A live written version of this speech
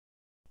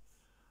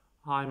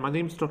Hi, my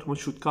name is Dr.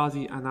 Mashhood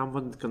Qazi and I'm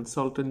one of the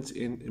consultants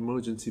in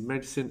emergency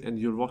medicine, and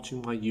you're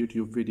watching my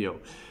YouTube video.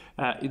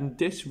 In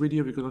this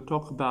video, we're going to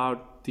talk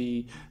about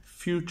the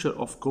future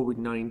of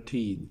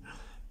COVID-19.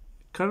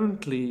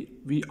 Currently,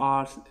 we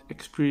are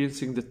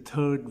experiencing the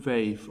third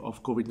wave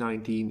of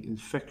COVID-19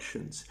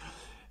 infections.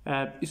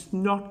 It's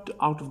not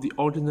out of the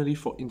ordinary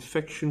for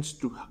infections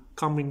to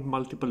come in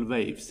multiple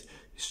waves.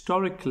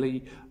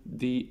 Historically,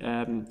 the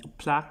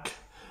plague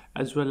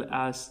as well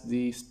as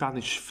the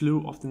Spanish flu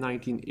of the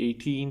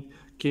 1918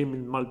 came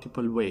in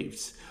multiple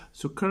waves.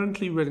 So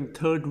currently we're in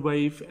third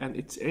wave, and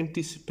it's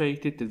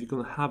anticipated that we're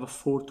going to have a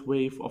fourth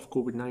wave of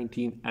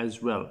COVID-19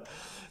 as well.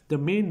 The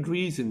main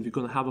reason we're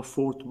going to have a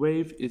fourth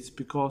wave is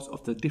because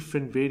of the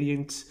different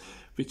variants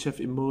which have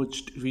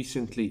emerged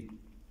recently.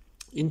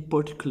 In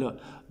particular,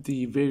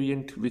 the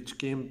variant which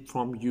came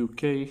from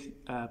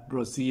UK,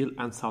 Brazil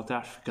and South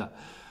Africa.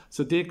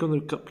 So they're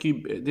going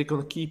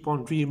to keep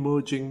on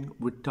re-emerging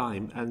with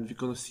time, and we're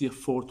going to see a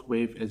fourth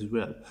wave as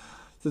well.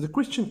 So the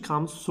question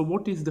comes, so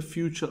what is the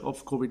future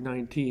of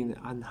COVID-19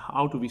 and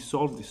how do we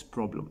solve this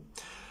problem?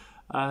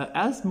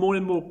 As more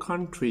and more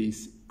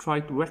countries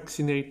try to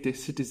vaccinate their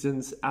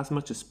citizens as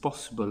much as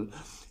possible,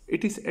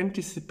 it is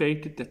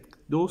anticipated that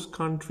those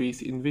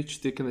countries in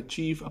which they can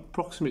achieve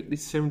approximately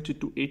 70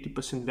 to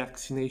 80%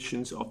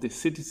 vaccinations of their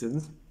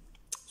citizens,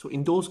 so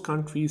in those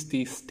countries,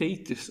 the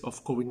status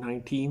of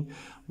COVID-19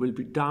 will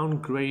be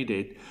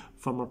downgraded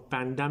from a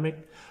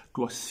pandemic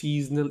to a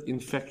seasonal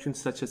infection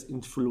such as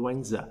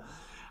influenza.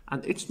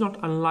 And it's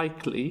not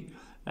unlikely,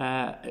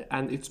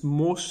 and it's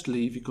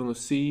mostly we're going to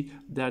see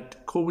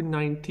that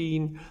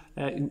COVID-19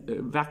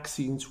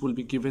 vaccines will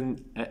be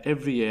given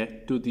every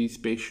year to these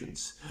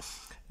patients.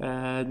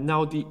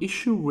 Now the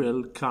issue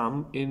will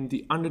come in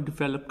the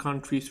underdeveloped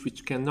countries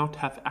which cannot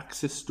have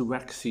access to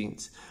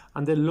vaccines,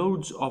 and there are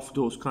loads of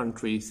those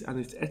countries, and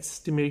it's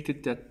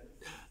estimated that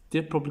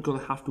they're probably going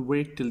to have to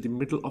wait till the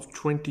middle of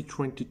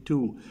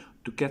 2022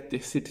 to get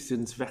their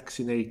citizens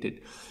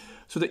vaccinated.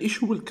 So the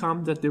issue will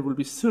come that there will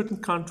be certain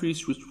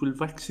countries which will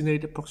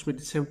vaccinate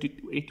approximately 70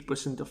 to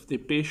 80% of their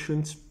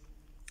patients,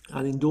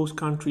 and in those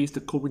countries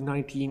the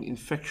COVID-19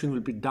 infection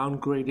will be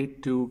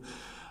downgraded to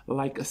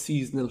like a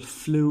seasonal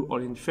flu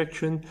or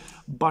infection,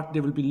 but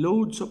there will be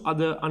loads of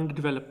other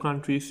underdeveloped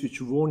countries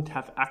which won't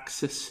have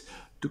access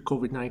to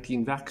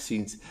COVID-19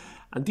 vaccines.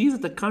 And these are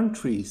the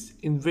countries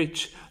in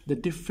which the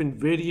different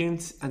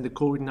variants and the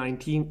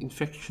COVID-19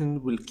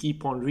 infection will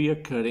keep on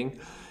reoccurring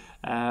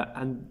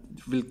and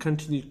will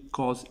continue to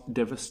cause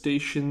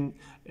devastation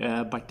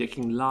by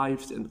taking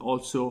lives and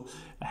also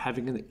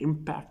having an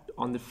impact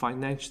on the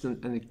financial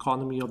and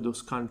economy of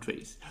those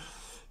countries.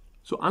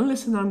 So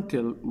unless and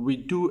until we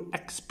do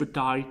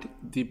expedite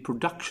the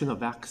production of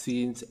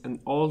vaccines and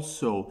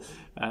also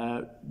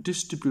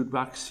distribute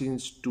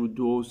vaccines to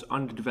those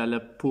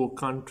underdeveloped poor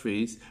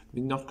countries,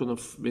 we're not going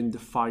to win the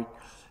fight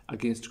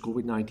against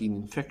COVID-19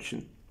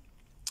 infection.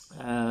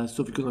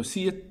 So we're going to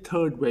see a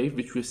third wave,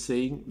 which we're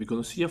saying. We're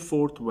going to see a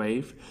fourth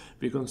wave.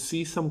 We're going to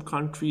see some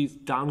countries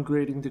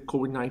downgrading the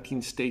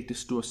COVID-19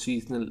 status to a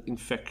seasonal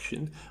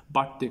infection,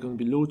 but there are going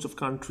to be loads of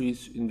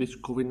countries in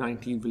which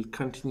COVID-19 will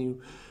continue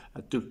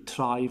to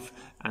thrive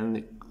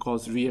and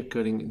cause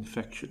reoccurring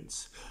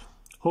infections.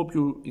 Hope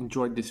you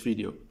enjoyed this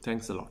video.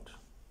 Thanks a lot.